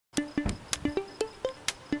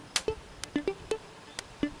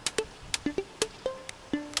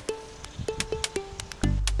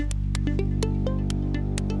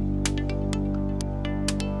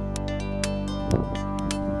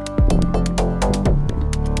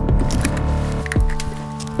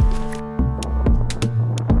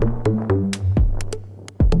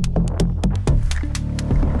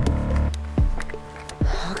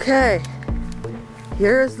Okay,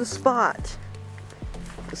 here's the spot.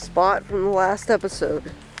 The spot from the last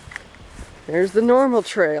episode. There's the normal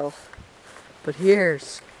trail, but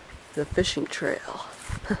here's the fishing trail.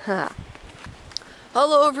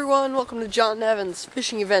 Hello everyone, welcome to John Evans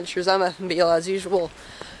Fishing Adventures. I'm FMBL as usual.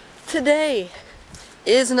 Today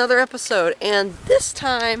is another episode, and this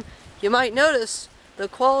time you might notice the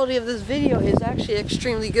quality of this video is actually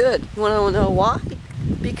extremely good. You want to know why?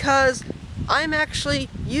 Because I'm actually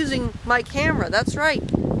using my camera. That's right.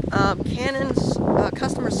 Canon's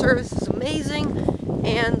customer service is amazing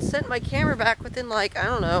and sent my camera back within, like, I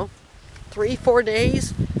don't know, 3-4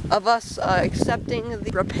 days of us accepting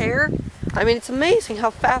the repair. I mean, it's amazing how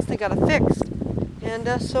fast they got it fixed.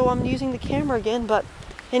 And so I'm using the camera again, but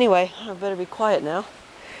anyway, I better be quiet now.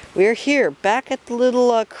 We're here back at the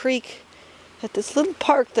little creek, at this little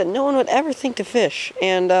park that no one would ever think to fish.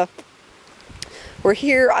 And we're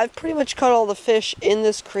here. I've pretty much caught all the fish in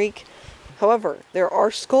this creek. However, there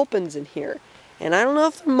are sculpins in here. And I don't know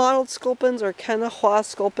if they're mottled sculpins or Kanahua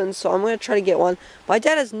sculpins, so I'm going to try to get one. My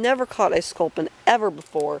dad has never caught a sculpin ever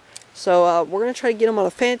before. So we're going to try to get him on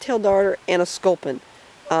a fantail darter and a sculpin.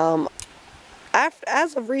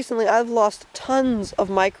 As of recently, I've lost tons of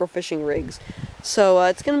microfishing rigs. So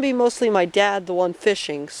it's going to be mostly my dad, the one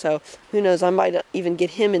fishing. So who knows, I might even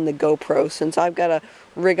get him in the GoPro since I've got to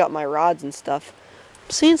rig up my rods and stuff. I'm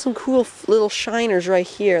seeing some cool little shiners right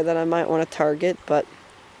here that I might want to target, but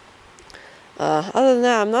other than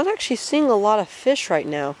that, I'm not actually seeing a lot of fish right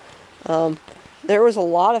now. There was a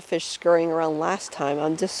lot of fish scurrying around last time.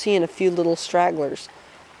 I'm just seeing a few little stragglers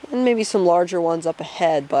and maybe some larger ones up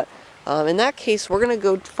ahead, but in that case, we're going to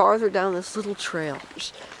go farther down this little trail.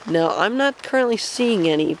 Now, I'm not currently seeing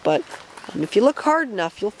any, but if you look hard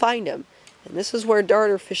enough, you'll find them. And this is where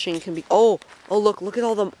darter fishing can be. Oh, look at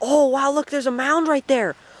all them. Oh, wow, look, there's a mound right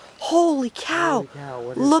there. Holy cow.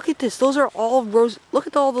 Look at this. Those are all rose. Look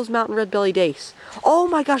at all those Mountain Redbelly Dace. Oh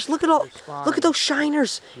my gosh, look at those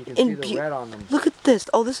shiners. You can see the red on them. Look at this.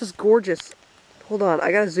 Oh, this is gorgeous. Hold on,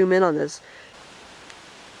 I got to zoom in on this.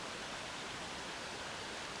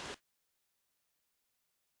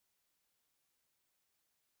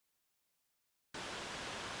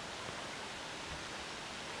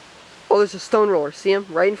 Oh, there's a stone roller. See him?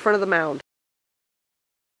 Right in front of the mound.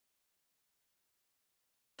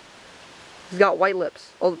 He's got white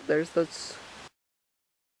lips. Oh, there's those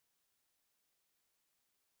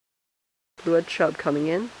blue-head chub coming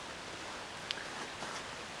in.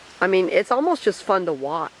 I mean, it's almost just fun to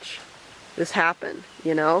watch this happen,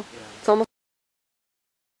 you know? Yeah. It's almost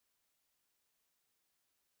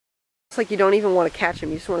like you don't even want to catch him.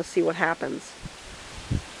 You just want to see what happens.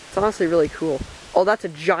 It's honestly really cool. Oh, that's a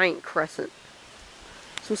giant crescent.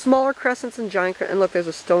 Some smaller crescents and giant crescents. And look, there's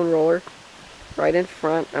a stone roller right in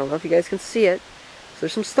front. I don't know if you guys can see it. So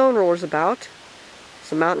there's some stone rollers about.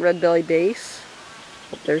 Some Mountain Redbelly Dace.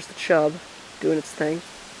 Oh, there's the chub doing its thing.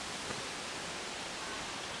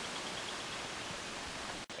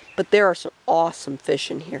 But there are some awesome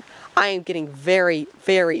fish in here. I am getting very,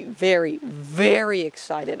 very, very, very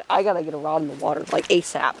excited. I gotta get a rod in the water, like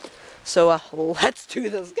ASAP. So let's do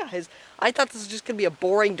this, guys. I thought this was just going to be a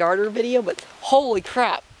boring darter video, but holy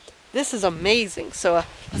crap. This is amazing. So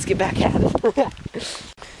let's get back at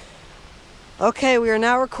it. Okay, we are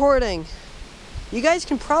now recording. You guys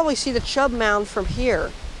can probably see the chub mound from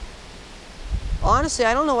here. Honestly,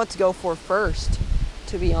 I don't know what to go for first,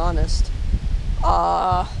 to be honest.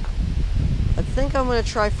 I think I'm going to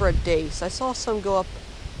try for a dace. I saw some go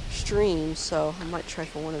upstream, so I might try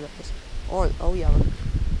for one of those. Or, oh yeah, look.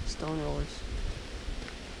 Stone rollers.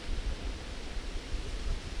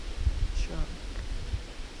 Chub.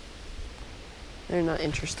 They're not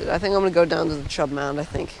interested. I think I'm going to go down to the chub mound, I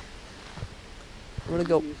think. I'm going to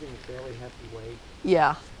go... Using a fairly hefty weight.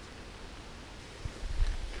 Yeah.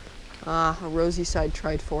 A rosy side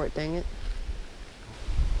tried for it, dang it.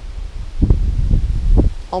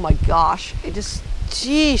 Oh my gosh. It just...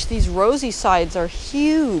 Geesh, these rosy sides are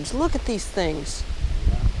huge. Look at these things.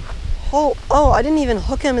 Oh, I didn't even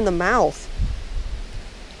hook him in the mouth.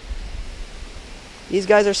 These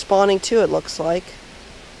guys are spawning too, it looks like.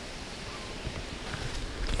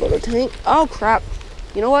 Photo tank. Oh, crap.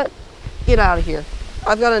 You know what? Get out of here.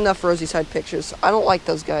 I've got enough rosy side pictures. I don't like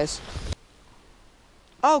those guys.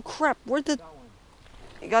 Oh, crap. Where'd the...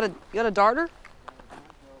 You got a darter?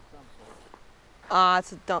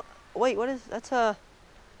 It's a... Wait, what is... That's a...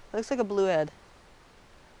 Looks like a bluehead.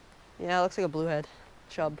 Yeah, it looks like a bluehead.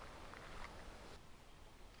 Chub.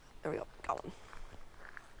 There we go, got one.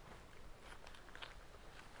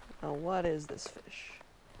 Now what is this fish?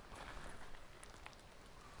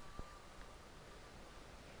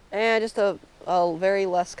 And just a very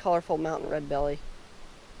less colorful mountain redbelly.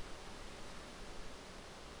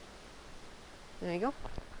 There you go.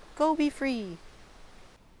 Go be free.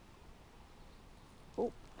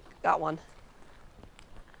 Oh, got one.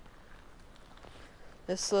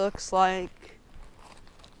 This looks like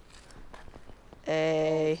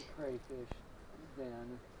a crayfish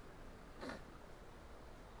den.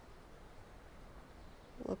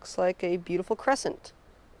 Looks like a beautiful crescent.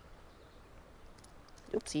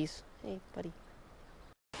 Oopsies. Hey, buddy.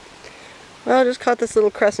 Well, I just caught this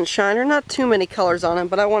little crescent shiner. Not too many colors on him,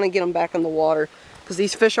 but I want to get him back in the water because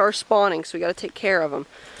these fish are spawning, so we got to take care of them.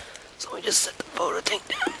 So let me just set the photo tank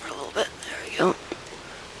down for a little bit. There we go.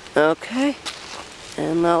 Okay.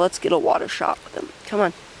 And let's get a water shot with him. Come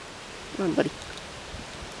on. Come on, buddy.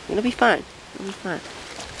 You're gonna be fine. You'll be fine.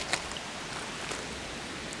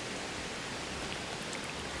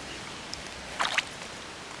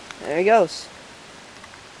 There he goes.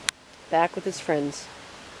 Back with his friends.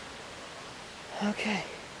 Okay.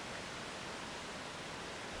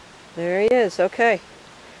 There he is. Okay.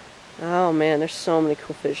 Oh man, there's so many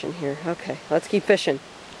cool fish in here. Okay, let's keep fishing.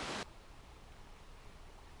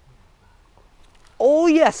 Oh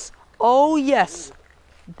yes. Oh yes.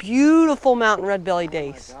 Beautiful Mountain Redbelly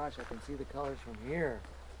Dace. Oh my gosh, I can see the colors from here.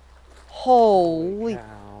 Holy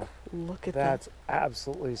cow. Look at That's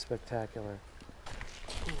absolutely spectacular.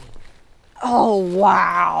 Oh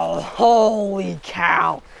wow. Holy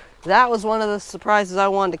cow. That was one of the surprises I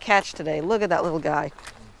wanted to catch today. Look at that little guy.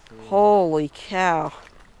 Holy cow.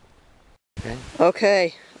 Okay.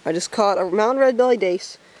 Okay, I just caught a Mountain Redbelly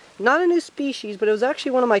Dace. Not a new species, but it was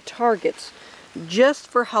actually one of my targets. Just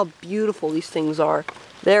for how beautiful these things are.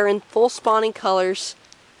 They're in full spawning colors.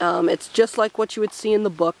 It's just like what you would see in the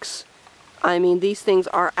books. I mean, these things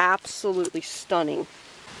are absolutely stunning.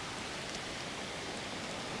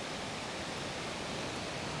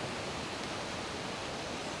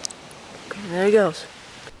 Okay, there he goes.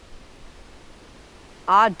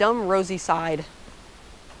 Ah, dumb rosy side.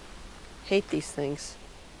 Hate these things.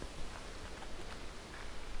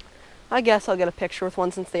 I guess I'll get a picture with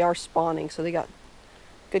one since they are spawning, so they got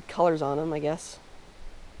good colors on them, I guess.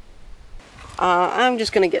 I'm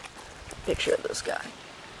just gonna get a picture of this guy.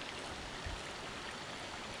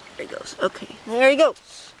 There he goes. Okay, there he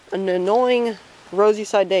goes. An annoying rosy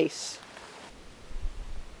side dace.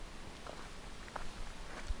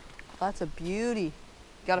 That's a beauty.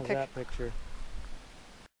 Got a picture. That picture.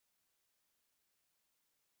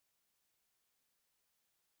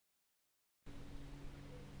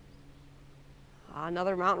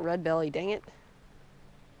 Another mountain redbelly, dang it.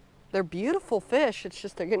 They're beautiful fish, it's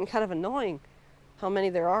just they're getting kind of annoying how many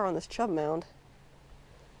there are on this chub mound.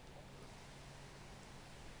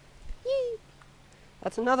 Yee!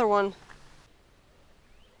 That's another one.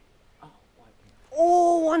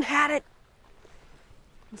 Oh, one had it!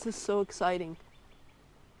 This is so exciting.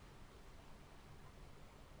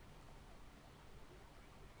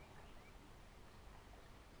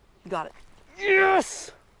 Got it.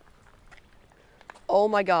 Yes! Oh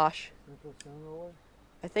my gosh.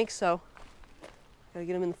 I think so. Gotta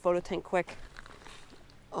get him in the photo tank quick.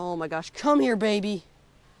 Oh my gosh. Come here, baby.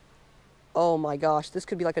 Oh my gosh. This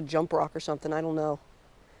could be like a jump rock or something. I don't know.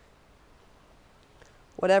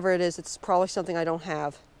 Whatever it is, it's probably something I don't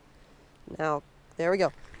have. Now, there we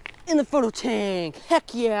go. In the photo tank.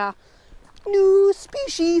 Heck yeah. New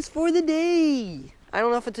species for the day. I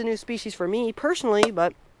don't know if it's a new species for me personally,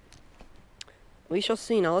 but we shall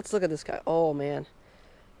see. Now let's look at this guy. Oh man.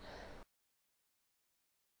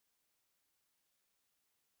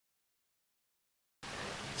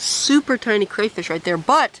 Super tiny crayfish right there,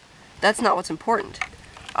 but that's not what's important.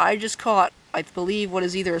 I just caught, I believe, what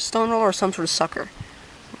is either a stone roller or some sort of sucker.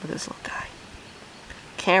 Look at this little guy.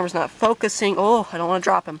 Camera's not focusing. Oh, I don't want to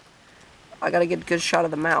drop him. I gotta get a good shot of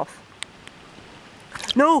the mouth.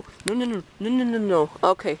 No! No, no, no, no, no, no, no.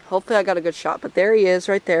 Okay, hopefully I got a good shot, but there he is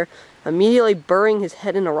right there, immediately burying his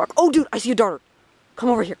head in a rock. Oh, dude, I see a darter. Come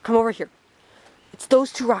over here, come over here. It's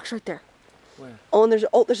those two rocks right there. Where? Oh, and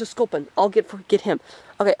there's a sculpin. I'll get him.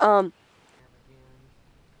 Okay,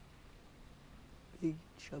 big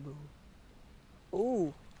chubbo.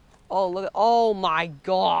 Ooh. Oh, look at, oh my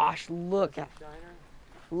gosh, look at,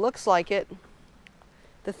 looks like it.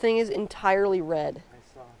 The thing is entirely red.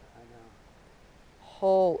 I saw that, I know.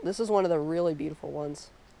 Oh, this is one of the really beautiful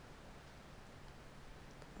ones.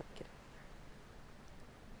 I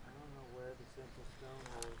don't know where the simple stone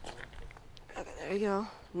was. Okay, there you go.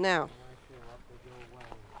 Now,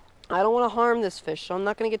 I don't want to harm this fish, so I'm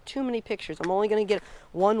not going to get too many pictures. I'm only going to get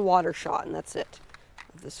one water shot, and that's it,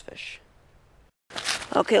 of this fish.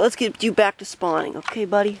 Okay, let's get you back to spawning. Okay,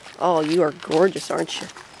 buddy? Oh, you are gorgeous, aren't you?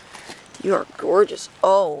 You are gorgeous.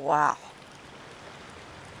 Oh, wow.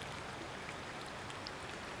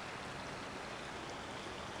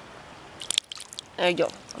 There you go.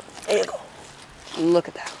 There you go. Look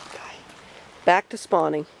at that guy. Back to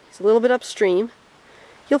spawning. He's a little bit upstream.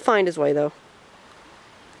 He'll find his way, though.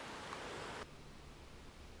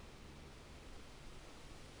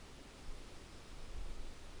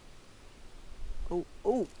 Oh,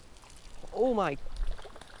 oh. Oh, my.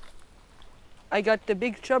 I got the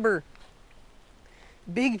big chubber.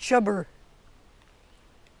 Big chubber.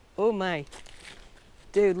 Oh, my.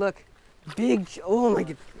 Dude, look. Oh, my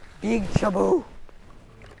God. Big chubbo.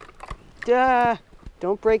 Duh.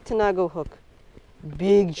 Don't break Tanago hook.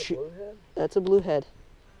 Big That's a blue head.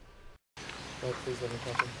 Oh, please let me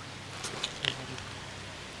touch him.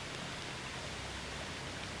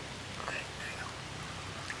 Okay, there you go.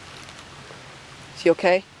 Is he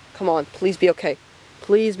okay? Come on, please be okay.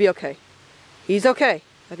 Please be okay. He's okay.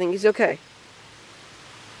 I think he's okay.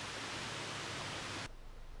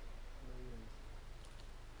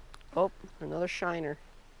 Oh, another shiner.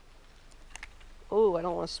 Oh, I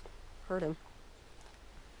don't want to hurt him.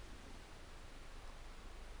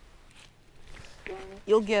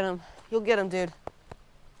 You'll get him. You'll get him, dude.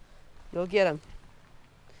 You'll get him.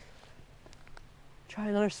 Try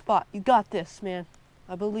another spot. You got this, man.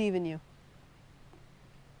 I believe in you.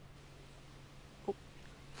 Oh,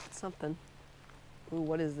 something. Ooh,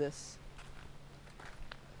 what is this?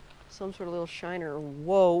 Some sort of little shiner.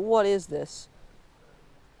 Whoa, what is this?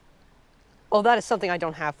 Oh, that is something I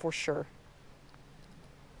don't have for sure.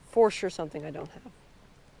 For sure something I don't have.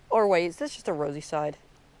 Or wait, is this just a rosy side?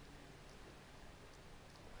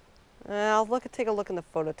 I'll take a look in the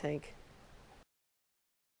photo tank.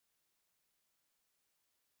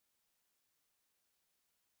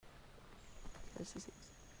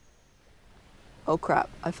 Oh crap,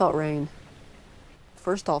 I felt rain.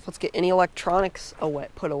 First off, let's get any electronics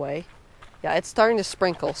put away. Yeah, it's starting to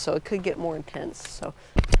sprinkle, so it could get more intense. So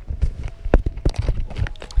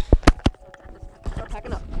start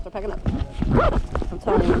packing up. Start packing up. I'm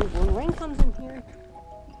telling you, when rain comes in here,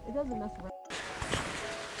 it doesn't mess around.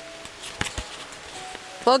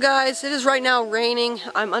 Well guys, it is right now raining.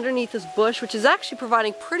 I'm underneath this bush, which is actually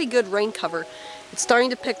providing pretty good rain cover. It's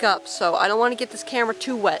starting to pick up, so I don't want to get this camera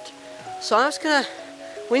too wet. So I'm just gonna,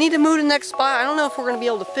 we need to move to the next spot. I don't know if we're gonna be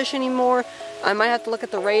able to fish anymore. I might have to look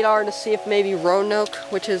at the radar to see if maybe Roanoke,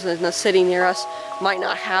 which is in a city near us, might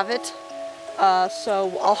not have it.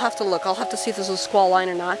 So I'll have to look. I'll have to see if there's a squall line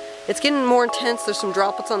or not. It's getting more intense. There's some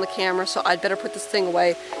droplets on the camera, so I'd better put this thing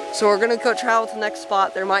away. So we're gonna go travel to the next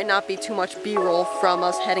spot. There might not be too much B-roll from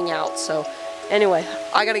us heading out. So anyway,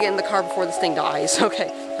 I gotta get in the car before this thing dies. Okay,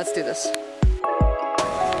 let's do this.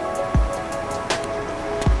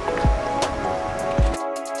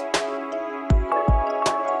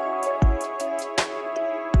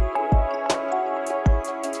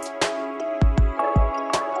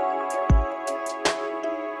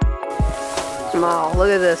 Wow, look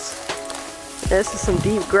at this. This is some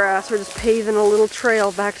deep grass. We're just paving a little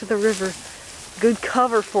trail back to the river. Good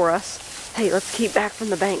cover for us. Hey, let's keep back from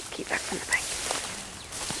the bank. Keep back from the bank.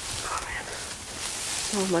 Oh man,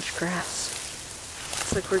 so much grass.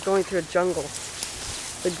 It's like we're going through a jungle.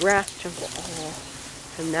 The grass jungle. Oh,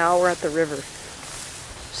 and now we're at the river.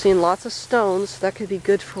 Seeing lots of stones. That could be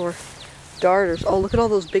good for darters. Oh, look at all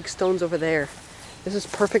those big stones over there. This is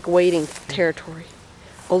perfect wading territory.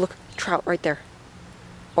 Oh, look, trout right there.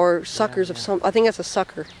 Or suckers of some, I think that's a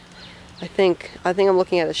sucker. I think I'm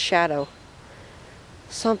looking at a shadow.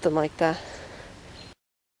 Something like that.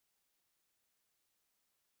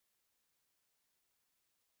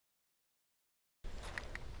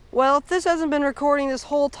 Well, if this hasn't been recording this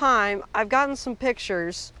whole time, I've gotten some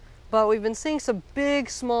pictures, but we've been seeing some big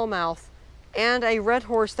smallmouth and a red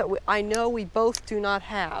horse that I know we both do not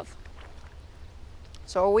have.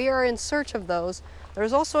 So we are in search of those.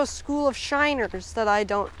 There's also a school of shiners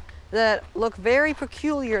that look very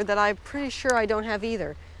peculiar that I'm pretty sure I don't have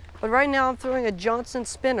either. But right now I'm throwing a Johnson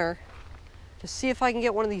spinner to see if I can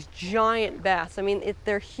get one of these giant bass. I mean,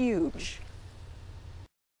 they're huge.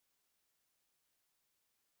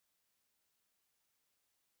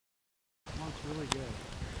 Oh, it's really good.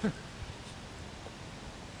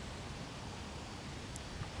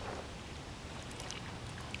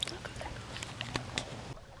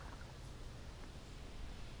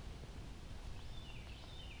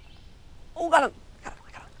 Oh, got him! Got him,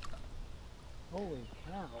 I got him. Holy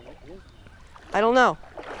cow, what is that? I don't know.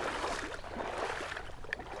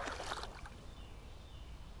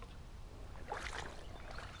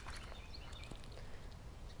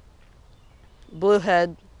 Blue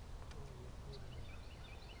head.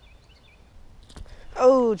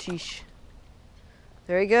 Oh, Oh, geez.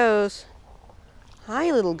 There he goes. Hi,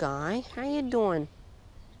 little guy. How you doing?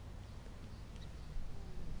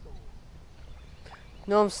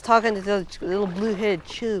 No, I'm talking to the little blue-headed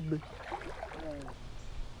chub.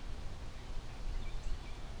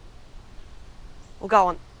 Oh, got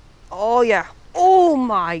one. Oh, yeah. Oh,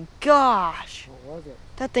 my gosh. What was it?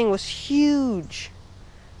 That thing was huge.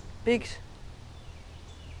 Big.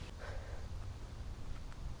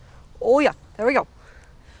 Oh, yeah. There we go.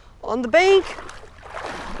 On the bank.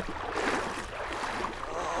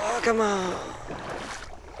 Oh, come on.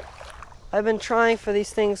 I've been trying for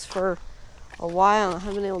these things for a while. I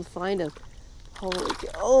haven't been able to find them. Holy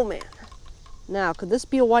cow. Oh, man. Now, could this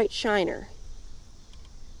be a white shiner?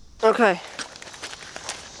 Okay.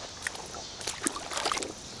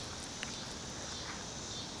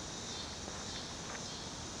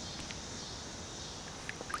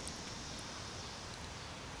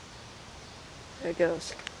 There it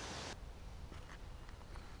goes.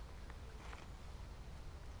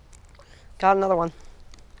 Got another one.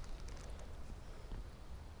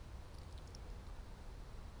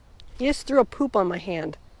 He just threw a poop on my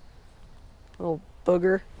hand. Little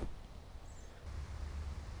booger.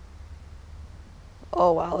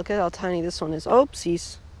 Oh wow, look at how tiny this one is.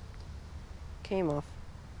 Oopsies. Came off.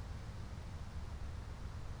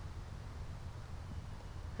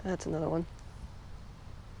 That's another one.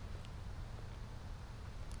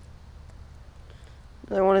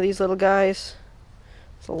 Another one of these little guys.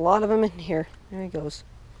 There's a lot of them in here. There he goes.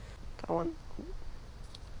 Got one.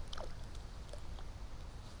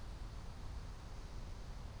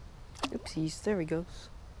 Oopsies, there he goes.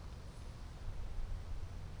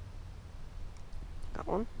 Got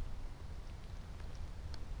one.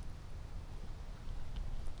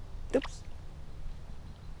 Oops.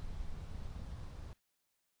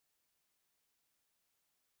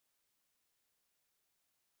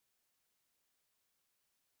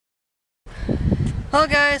 Well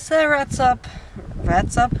guys, that wraps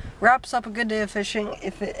up a good day of fishing.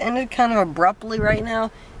 If it ended kind of abruptly right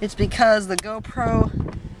now, it's because the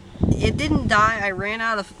GoPro, it didn't die. I ran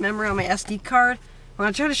out of memory on my SD card. When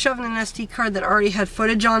I tried to shove in an SD card that already had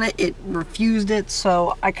footage on it, it refused it,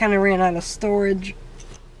 so I kind of ran out of storage.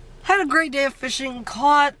 Had a great day of fishing,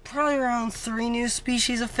 caught probably around 3 new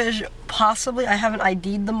species of fish, possibly. I haven't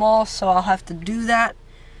ID'd them all, so I'll have to do that.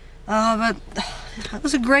 But it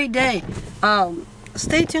was a great day.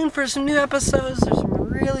 Stay tuned for some new episodes. There's some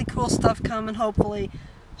really cool stuff coming, hopefully.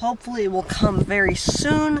 Hopefully it will come very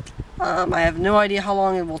soon. I have no idea how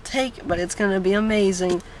long it will take, but it's going to be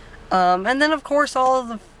amazing. And then, of course, all of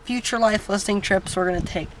the future life listing trips we're going to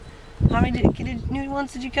take. How many new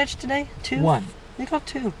ones did you catch today? 2? 1. You got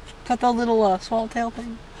 2. Got the little swallowtail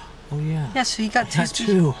thing. Oh yeah. Yeah, so you got 2 species.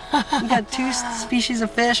 2. You got 2 species of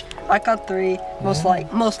fish. I got 3, most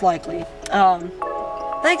likely.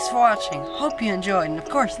 Thanks for watching. Hope you enjoyed. And of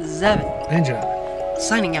course, this is Evan. Ninja.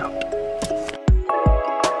 Signing out.